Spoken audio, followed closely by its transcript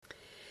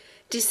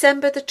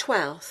December the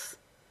 12th,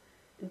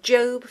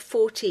 Job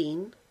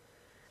 14,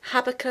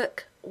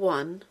 Habakkuk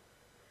 1,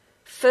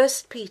 1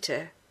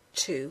 Peter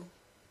 2.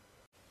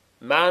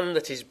 Man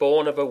that is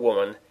born of a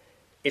woman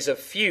is of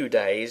few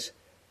days,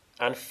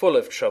 and full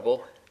of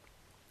trouble.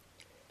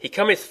 He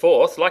cometh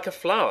forth like a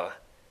flower,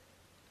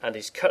 and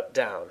is cut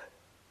down.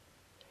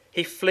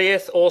 He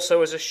fleeth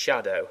also as a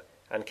shadow,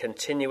 and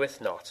continueth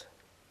not.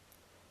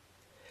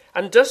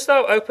 And dost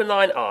thou open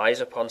thine eyes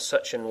upon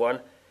such an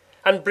one,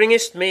 and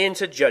bringest me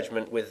into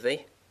judgment with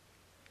thee?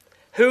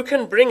 Who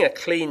can bring a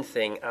clean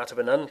thing out of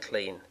an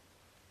unclean?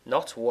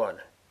 Not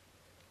one.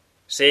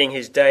 Seeing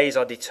his days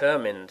are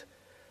determined,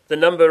 the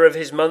number of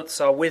his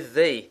months are with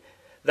thee.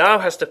 Thou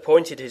hast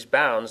appointed his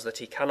bounds that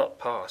he cannot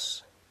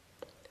pass.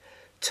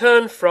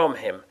 Turn from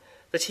him,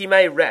 that he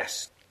may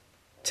rest,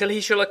 till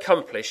he shall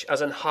accomplish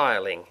as an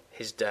hireling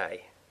his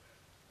day.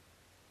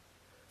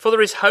 For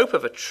there is hope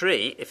of a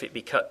tree, if it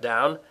be cut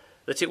down,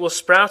 that it will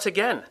sprout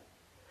again,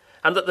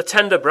 and that the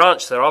tender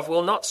branch thereof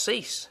will not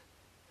cease.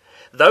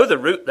 Though the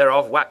root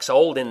thereof wax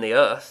old in the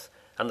earth,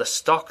 and the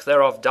stock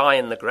thereof die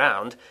in the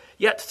ground,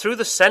 yet through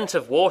the scent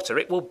of water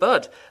it will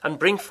bud, and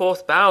bring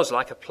forth boughs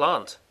like a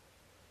plant.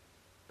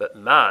 But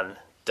man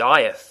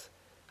dieth,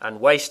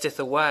 and wasteth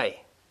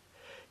away.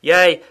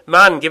 Yea,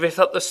 man giveth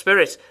up the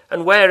spirit,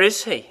 and where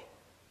is he?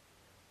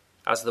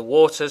 As the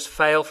waters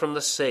fail from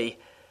the sea,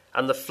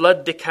 and the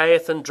flood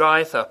decayeth and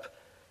drieth up,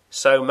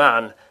 so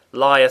man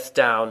lieth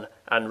down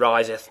and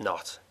riseth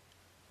not.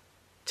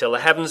 Till the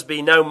heavens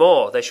be no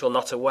more, they shall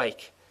not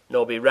awake,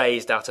 nor be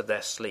raised out of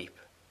their sleep.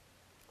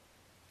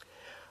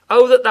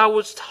 O that thou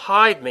wouldst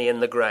hide me in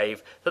the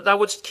grave, that thou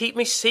wouldst keep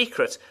me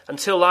secret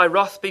until thy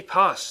wrath be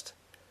past,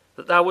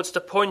 that thou wouldst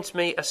appoint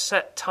me a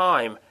set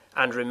time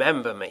and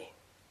remember me.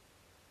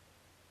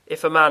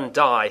 If a man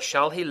die,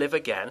 shall he live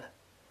again?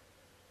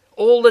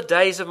 All the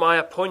days of my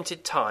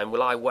appointed time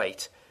will I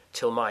wait,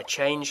 till my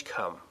change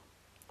come.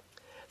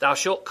 Thou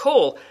shalt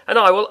call, and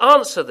I will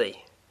answer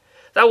thee.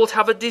 Thou wilt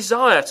have a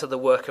desire to the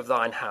work of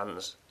thine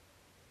hands.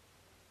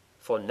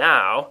 For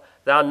now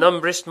thou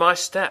numberest my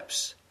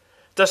steps.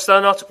 Dost thou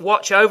not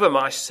watch over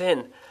my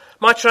sin?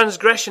 My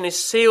transgression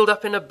is sealed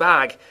up in a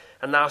bag,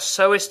 and thou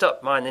sewest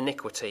up mine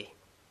iniquity.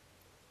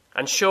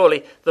 And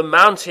surely the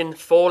mountain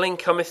falling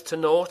cometh to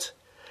naught,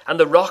 and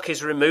the rock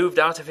is removed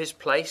out of his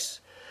place.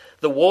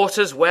 The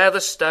waters wear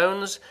the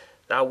stones.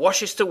 Thou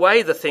washest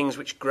away the things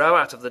which grow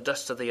out of the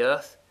dust of the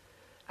earth,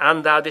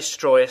 and thou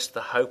destroyest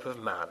the hope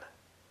of man.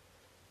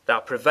 Thou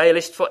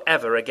prevailest for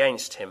ever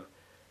against him,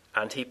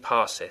 and he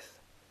passeth.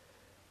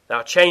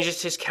 Thou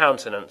changest his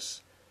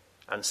countenance,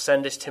 and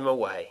sendest him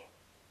away.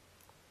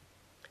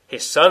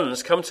 His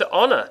sons come to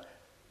honour,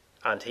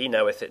 and he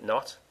knoweth it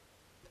not.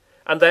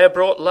 And they are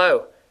brought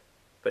low,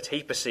 but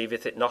he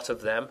perceiveth it not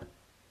of them.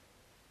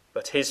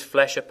 But his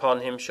flesh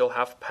upon him shall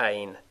have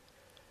pain,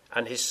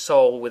 and his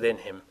soul within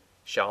him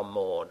shall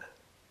mourn.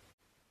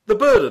 The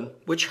burden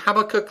which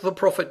Habakkuk the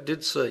prophet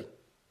did see.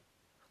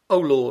 O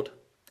Lord,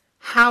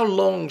 how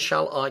long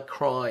shall I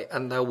cry,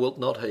 and thou wilt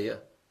not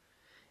hear?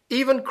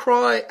 Even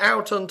cry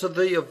out unto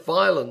thee of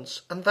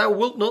violence, and thou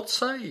wilt not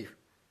save.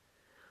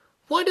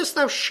 Why dost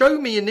thou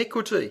show me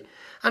iniquity,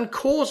 and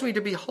cause me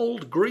to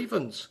behold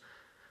grievance?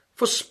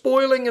 For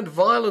spoiling and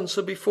violence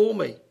are before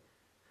me,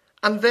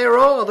 and there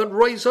are that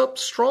raise up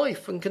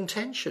strife and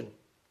contention.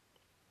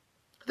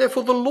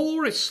 Therefore the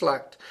law is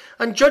slacked,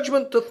 and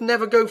judgment doth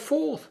never go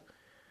forth.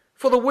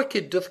 For the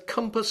wicked doth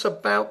compass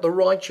about the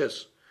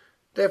righteous,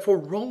 therefore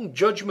wrong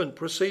judgment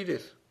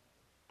proceedeth.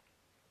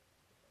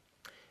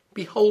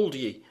 Behold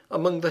ye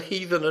among the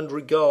heathen, and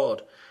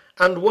regard,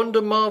 and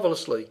wonder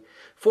marvellously,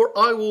 for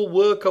I will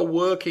work a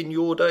work in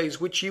your days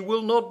which ye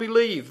will not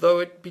believe, though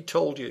it be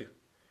told you.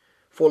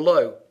 For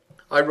lo,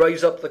 I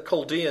raise up the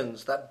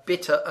Chaldeans, that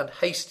bitter and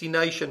hasty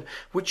nation,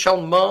 which shall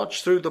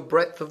march through the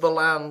breadth of the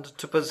land,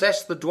 to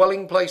possess the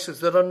dwelling places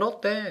that are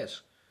not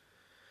theirs.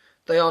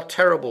 They are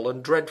terrible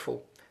and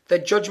dreadful. Their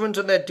judgment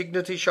and their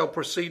dignity shall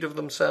proceed of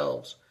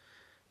themselves.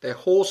 Their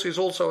horses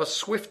also are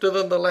swifter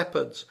than the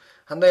leopards,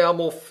 and they are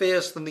more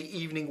fierce than the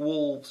evening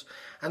wolves.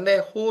 And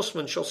their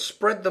horsemen shall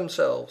spread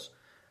themselves,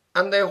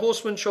 and their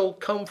horsemen shall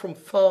come from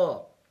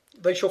far.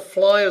 They shall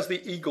fly as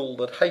the eagle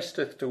that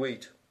hasteth to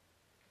eat.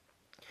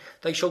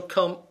 They shall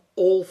come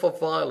all for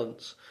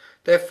violence.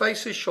 Their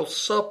faces shall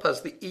sup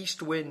as the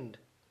east wind,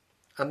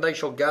 and they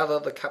shall gather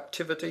the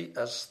captivity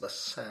as the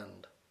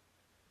sand.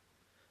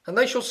 And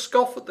they shall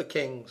scoff at the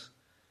kings,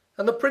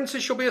 and the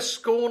princes shall be a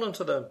scorn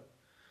unto them.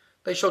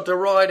 They shall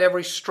deride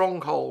every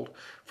stronghold,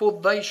 for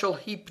they shall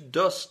heap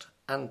dust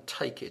and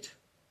take it.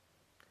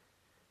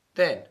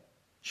 Then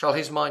shall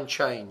his mind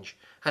change,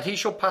 and he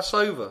shall pass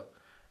over,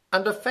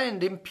 and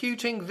offend,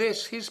 imputing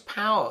this his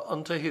power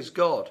unto his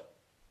God.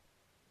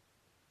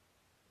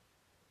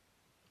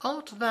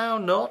 Art thou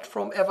not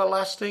from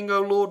everlasting,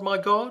 O Lord my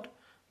God,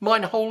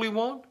 mine Holy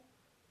One?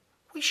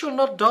 We shall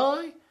not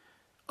die.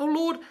 O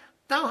Lord,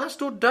 thou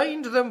hast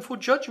ordained them for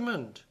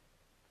judgment.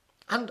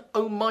 And,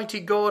 O mighty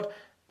God,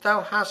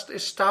 thou hast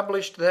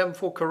established them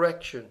for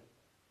correction.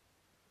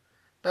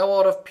 Thou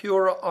art of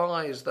purer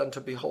eyes than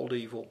to behold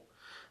evil,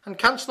 and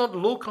canst not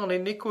look on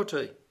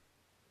iniquity?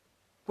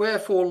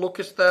 Wherefore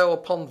lookest thou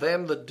upon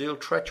them that deal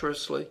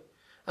treacherously,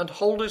 and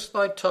holdest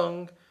thy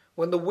tongue,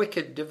 when the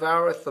wicked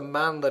devoureth the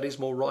man that is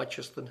more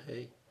righteous than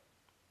he?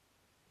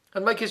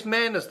 And makest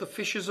men as the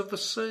fishes of the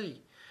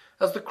sea,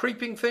 as the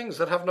creeping things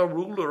that have no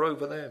ruler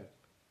over them.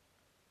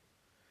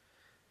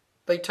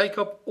 They take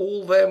up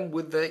all them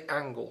with their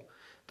angle.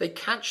 They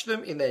catch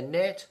them in their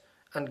net,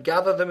 and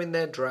gather them in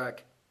their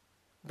drag.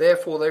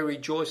 Therefore they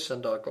rejoice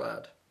and are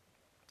glad.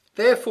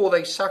 Therefore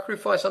they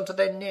sacrifice unto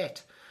their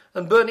net,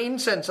 and burn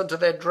incense unto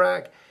their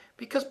drag,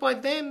 because by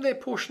them their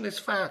portion is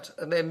fat,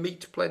 and their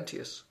meat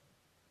plenteous.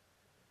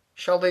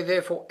 Shall they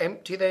therefore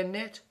empty their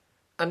net,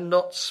 and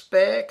not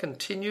spare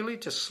continually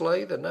to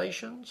slay the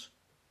nations?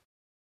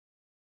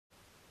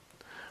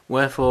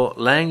 Wherefore,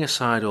 laying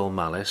aside all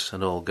malice,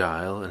 and all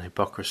guile, and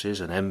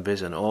hypocrisies, and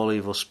envies, and all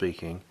evil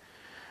speaking,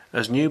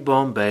 as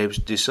newborn babes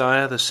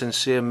desire the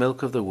sincere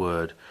milk of the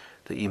word,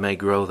 that ye may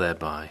grow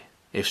thereby,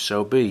 if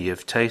so be ye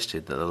have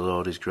tasted that the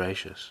Lord is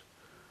gracious.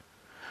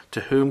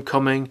 To whom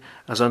coming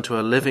as unto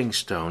a living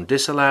stone,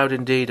 disallowed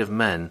indeed of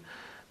men,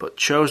 but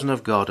chosen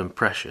of God and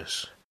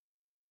precious,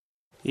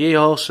 ye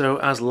also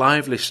as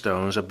lively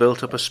stones are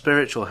built up a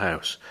spiritual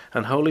house,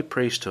 and holy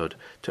priesthood,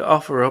 to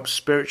offer up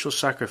spiritual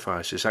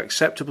sacrifices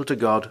acceptable to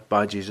God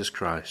by Jesus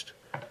Christ.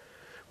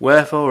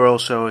 Wherefore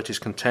also it is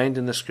contained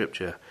in the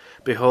Scripture,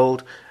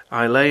 Behold,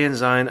 I lay in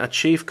Zion a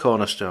chief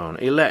cornerstone,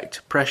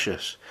 elect,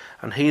 precious,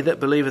 and he that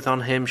believeth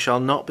on him shall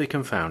not be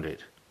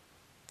confounded.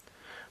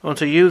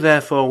 Unto you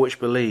therefore which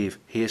believe,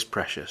 he is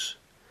precious.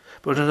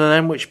 But unto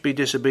them which be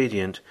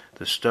disobedient,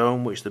 the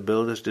stone which the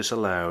builders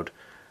disallowed,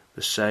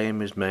 the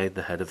same is made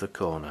the head of the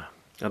corner,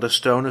 and a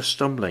stone of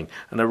stumbling,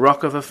 and a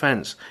rock of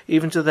offence,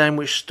 even to them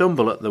which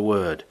stumble at the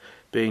word,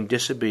 being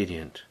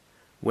disobedient,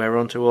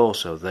 whereunto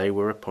also they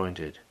were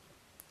appointed.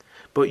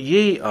 But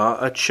ye are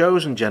a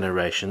chosen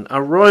generation,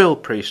 a royal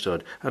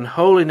priesthood, an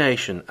holy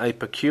nation, a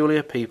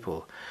peculiar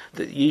people,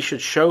 that ye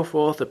should show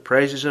forth the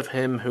praises of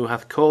him who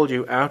hath called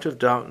you out of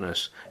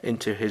darkness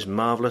into his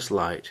marvellous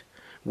light,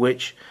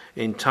 which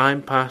in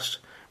time past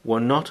were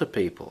not a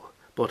people,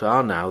 but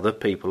are now the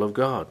people of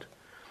God,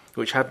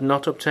 which had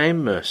not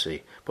obtained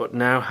mercy, but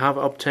now have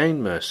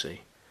obtained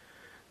mercy.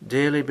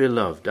 Dearly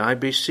beloved, I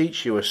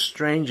beseech you as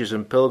strangers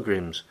and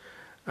pilgrims,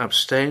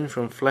 abstain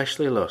from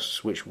fleshly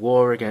lusts which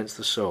war against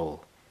the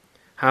soul,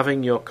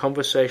 having your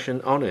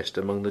conversation honest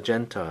among the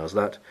Gentiles,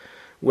 that,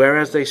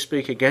 whereas they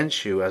speak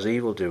against you as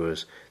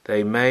evildoers,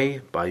 they may,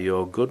 by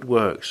your good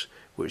works,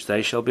 which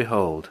they shall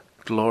behold,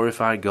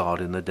 glorify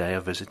God in the day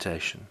of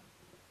visitation.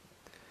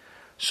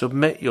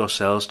 Submit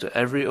yourselves to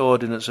every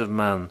ordinance of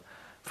man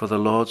for the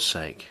Lord's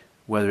sake,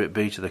 whether it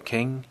be to the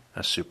king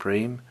as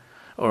supreme,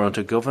 or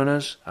unto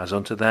governors as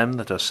unto them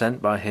that are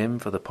sent by him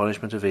for the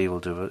punishment of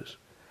evildoers,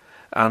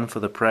 and for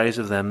the praise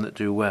of them that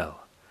do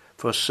well.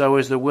 For so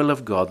is the will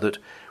of God, that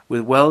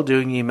with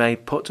well-doing ye may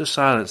put to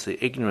silence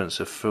the ignorance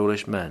of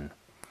foolish men,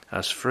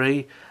 as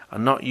free,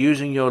 and not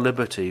using your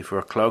liberty for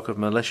a cloak of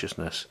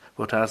maliciousness,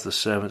 but as the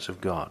servants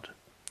of God.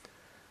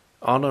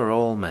 Honour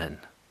all men,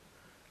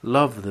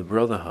 love the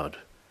brotherhood,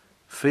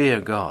 fear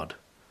God,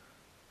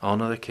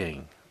 honour the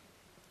king.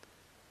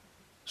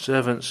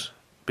 Servants,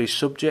 be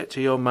subject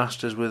to your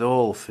masters with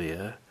all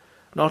fear,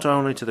 not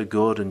only to the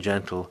good and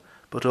gentle,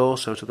 but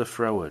also to the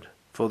froward.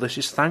 For this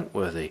is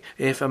thankworthy,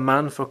 if a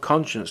man for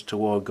conscience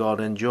toward God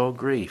endure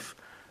grief,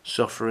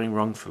 suffering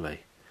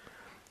wrongfully.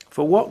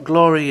 For what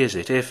glory is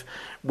it, if,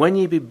 when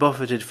ye be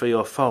buffeted for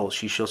your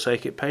faults, ye shall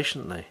take it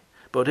patiently?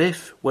 But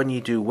if, when ye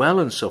do well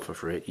and suffer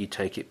for it, ye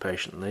take it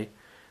patiently,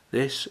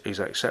 this is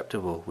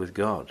acceptable with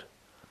God.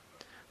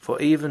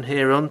 For even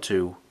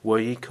hereunto were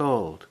ye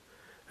called,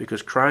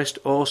 because Christ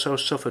also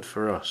suffered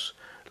for us,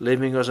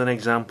 leaving us an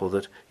example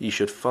that ye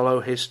should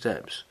follow his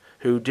steps,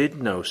 who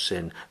did no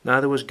sin,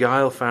 neither was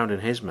guile found in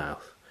his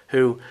mouth,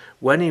 who,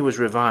 when he was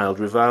reviled,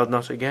 reviled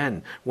not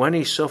again, when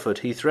he suffered,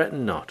 he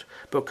threatened not,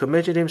 but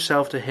committed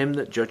himself to him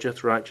that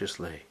judgeth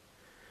righteously,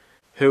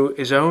 who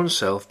his own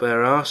self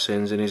bare our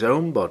sins in his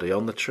own body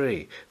on the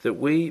tree, that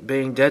we,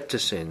 being dead to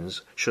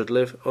sins, should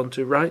live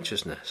unto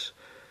righteousness,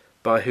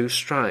 by whose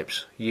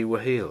stripes ye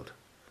were healed.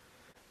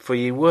 For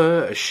ye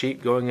were as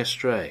sheep going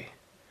astray,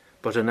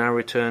 but are now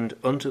returned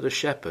unto the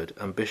shepherd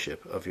and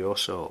bishop of your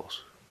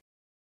souls.